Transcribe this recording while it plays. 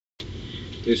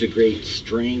there's a great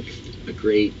strength, a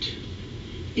great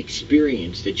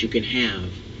experience that you can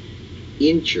have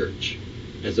in church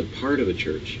as a part of a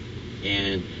church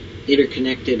and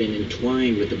interconnected and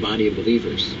entwined with the body of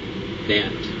believers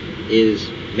that is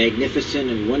magnificent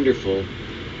and wonderful,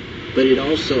 but it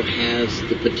also has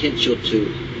the potential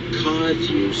to cause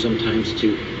you sometimes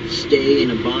to stay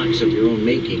in a box of your own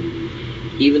making.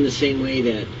 Even the same way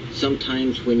that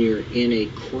sometimes when you're in a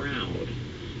crowd,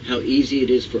 how easy it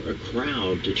is for a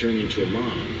crowd to turn into a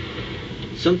mob.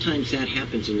 Sometimes that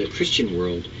happens in the Christian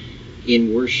world,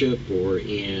 in worship or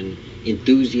in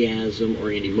enthusiasm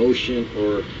or in emotion,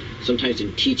 or sometimes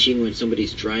in teaching when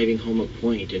somebody's driving home a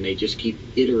point and they just keep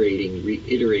iterating,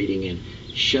 reiterating and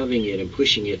shoving it and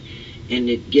pushing it, and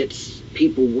it gets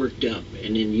people worked up,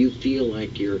 and then you feel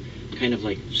like you're kind of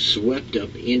like swept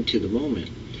up into the moment,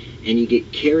 and you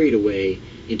get carried away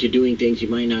into doing things you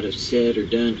might not have said or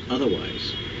done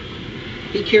otherwise.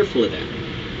 Be careful of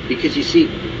that, because you see,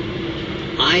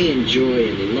 I enjoy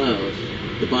and love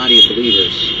the body of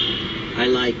believers. I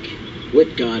like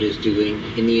what God is doing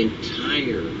in the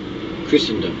entire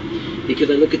Christendom, because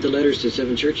I look at the letters to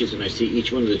 7 churches and I see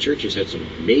each one of the churches had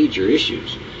some major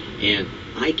issues, and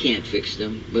I can't fix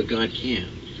them, but God can.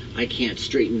 I can't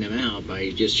straighten them out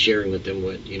by just sharing with them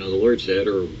what the Lord said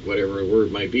or whatever a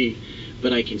word might be,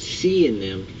 but I can see in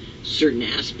them certain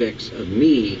aspects of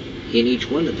me in each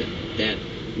one of them that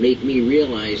make me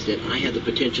realize that I have the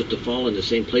potential to fall in the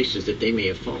same places that they may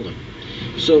have fallen.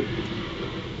 So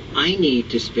I need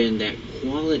to spend that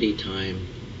quality time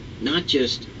not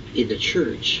just in the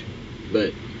church,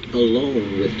 but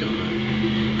alone with God.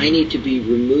 I need to be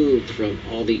removed from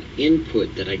all the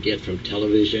input that I get from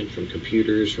television, from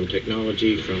computers, from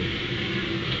technology, from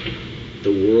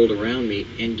the world around me,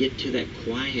 and get to that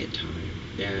quiet time,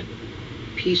 that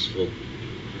peaceful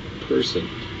person,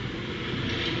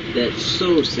 that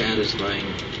so satisfying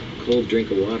cold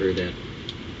drink of water that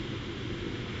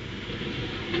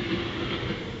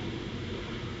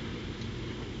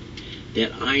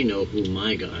I know who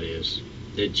my God is,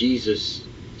 that Jesus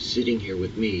sitting here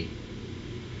with me,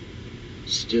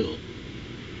 still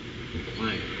and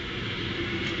quiet,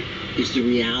 is the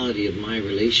reality of my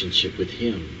relationship with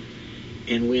Him.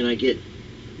 And when I get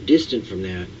distant from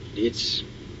that, it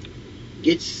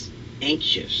gets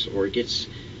anxious, or it gets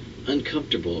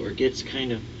uncomfortable, or it gets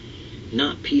kind of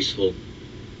not peaceful.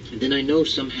 And then I know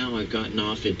somehow I've gotten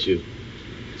off into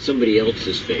somebody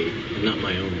else's faith and not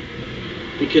my own.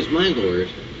 Because my Lord,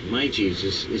 my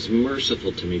Jesus, is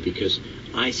merciful to me because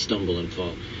I stumble and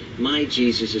fall. My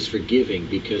Jesus is forgiving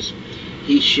because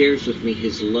He shares with me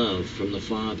His love from the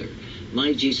Father.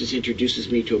 My Jesus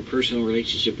introduces me to a personal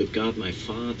relationship with God, my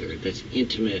Father, that's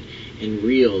intimate and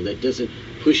real, that doesn't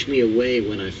push me away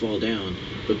when I fall down,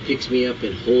 but picks me up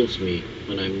and holds me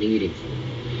when I'm needing.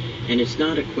 And it's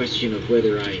not a question of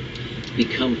whether I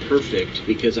become perfect,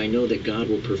 because I know that God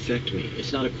will perfect me.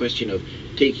 It's not a question of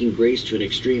taking grace to an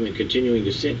extreme and continuing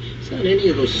to sin. It's not any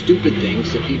of those stupid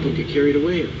things that people get carried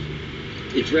away of.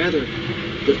 It's rather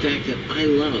the fact that I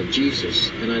love Jesus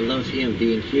and I love Him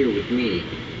being here with me,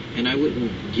 and I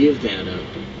wouldn't give that up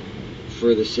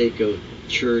for the sake of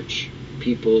church,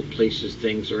 people, places,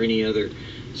 things, or any other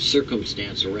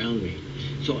circumstance around me.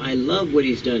 So I love what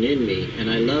He's done in me, and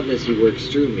I love as He works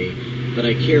through me, but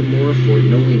I care more for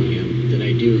knowing Him than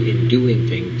I do in doing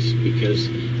things, because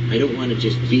I don't want to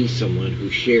just be someone who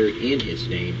shared in His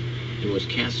name and was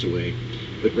cast away,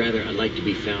 but rather I'd like to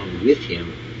be found with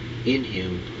Him, in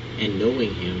Him, and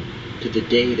knowing Him to the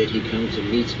day that He comes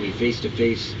and meets me face to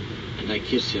face, and I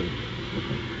kiss Him,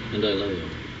 and I love Him.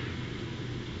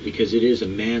 Because it is a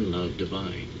man love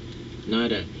divine,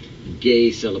 not a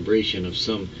gay celebration of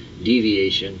some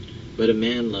deviation, but a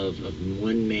man love of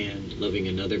one man loving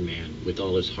another man with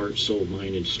all his heart, soul,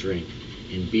 mind, and strength,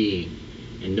 and being,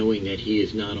 and knowing that he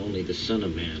is not only the Son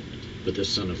of Man, but the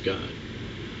Son of God.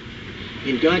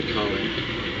 In God calling,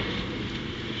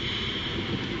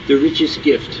 the richest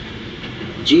gift,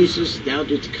 Jesus, thou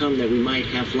didst come that we might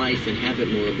have life and have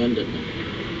it more abundantly.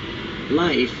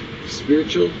 Life,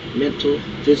 spiritual, mental,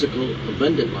 physical,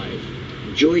 abundant life,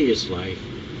 joyous life,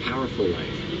 powerful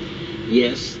life.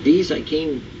 Yes, these I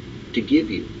came to give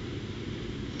you.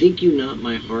 Think you not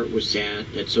my heart was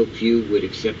sad that so few would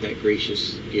accept that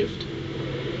gracious gift?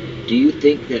 Do you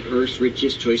think that earth's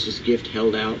richest, choicest gift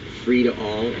held out free to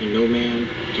all, and no man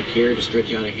to care to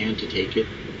stretch out a hand to take it?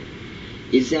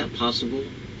 Is that possible,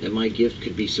 that my gift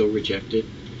could be so rejected?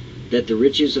 That the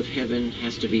riches of heaven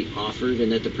has to be offered,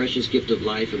 and that the precious gift of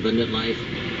life, abundant life,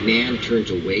 man turns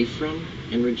away from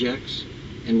and rejects,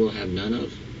 and will have none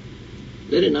of?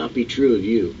 Let it not be true of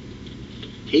you.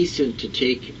 Hasten to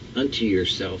take unto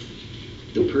yourself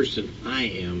the person I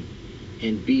am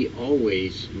and be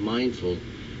always mindful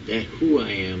that who I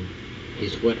am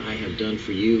is what I have done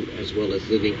for you, as well as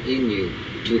living in you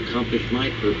to accomplish my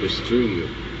purpose through you.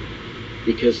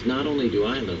 Because not only do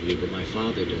I love you, but my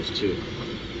Father does too.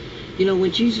 You know,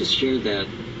 when Jesus shared that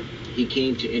he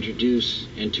came to introduce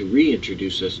and to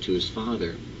reintroduce us to his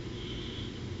Father,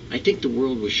 I think the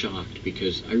world was shocked,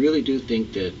 because I really do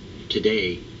think that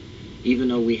today, even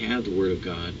though we have the Word of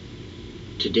God,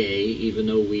 today, even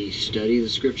though we study the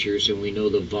Scriptures and we know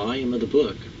the volume of the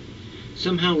book,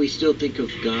 somehow we still think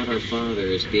of God our Father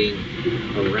as being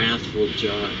a wrathful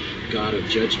God of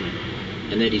judgment,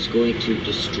 and that he's going to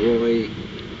destroy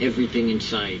everything in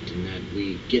sight, and that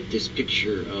we get this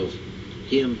picture of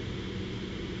him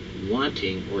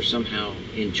wanting or somehow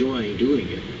enjoying doing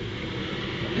it.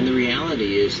 And the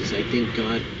reality is I think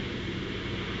God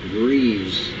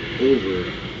grieves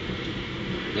over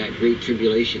that great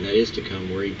tribulation that is to come,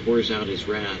 where he pours out his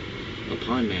wrath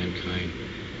upon mankind,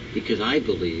 because I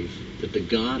believe that the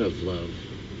God of love,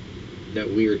 that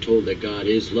we are told that God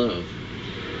is love,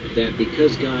 that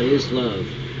because God is love,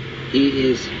 he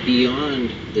is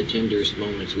beyond the tenderest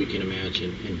moments we can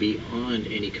imagine, and beyond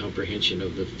any comprehension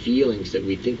of the feelings that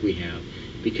we think we have,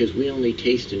 because we only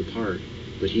taste in part,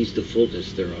 but he's the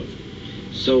fullness thereof.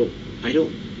 So I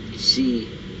don't see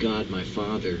God my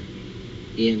Father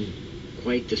in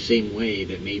quite the same way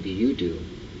that maybe you do.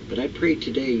 But I pray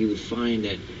today you would find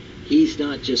that he's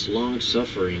not just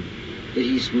long-suffering, but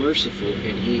he's merciful,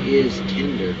 and he is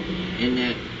tender, and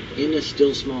that in a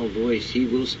still small voice he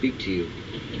will speak to you,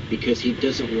 because he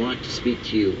doesn't want to speak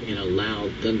to you in a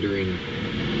loud, thundering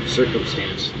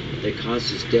circumstance that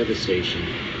causes devastation,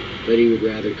 but he would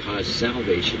rather cause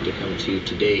salvation to come to you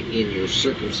today in your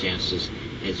circumstances,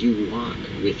 as you walk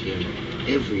with him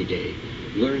every day,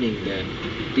 learning that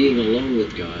being alone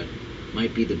with God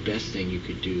might be the best thing you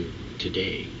could do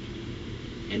today.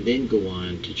 And then go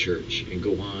on to church, and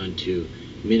go on to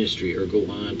ministry, or go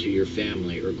on to your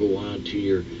family, or go on to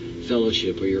your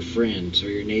fellowship, or your friends, or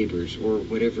your neighbors, or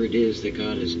whatever it is that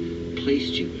God has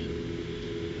placed you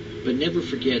in. But never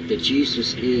forget that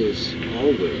Jesus is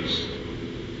always,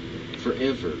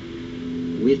 forever,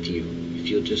 with you, if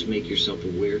you'll just make yourself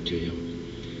aware to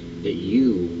him that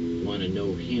you want to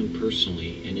know him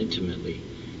personally and intimately,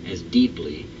 as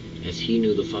deeply as he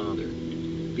knew the Father,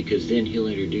 because then he'll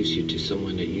introduce you to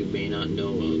someone that you may not know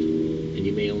of, and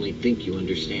you may only think you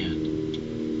understand,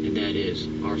 and that is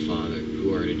our Father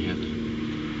who art in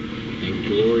heaven. And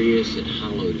glorious and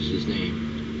hallowed is his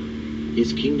name.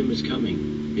 His kingdom is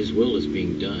coming, his will is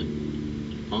being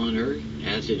done on earth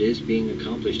as it is being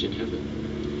accomplished in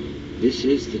heaven. This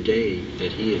is the day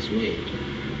that he has made,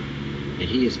 and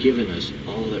he has given us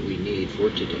all that we need for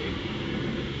today.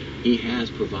 He has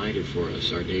provided for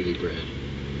us our daily bread,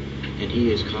 and he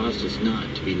has caused us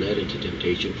not to be led into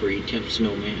temptation, for he tempts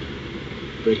no man,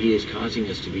 but he is causing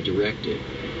us to be directed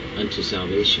unto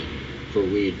salvation, for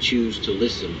we choose to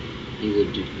listen, he will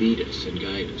lead us and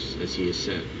guide us, as he has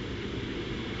said.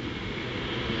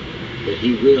 But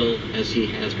he will, as he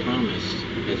has promised,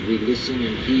 as we listen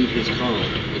and heed his call,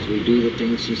 as we do the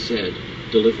things he said,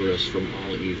 deliver us from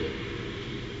all evil.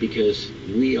 Because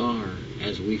we are,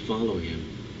 as we follow him,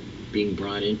 being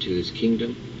brought into his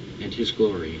kingdom and his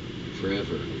glory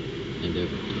forever and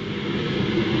ever.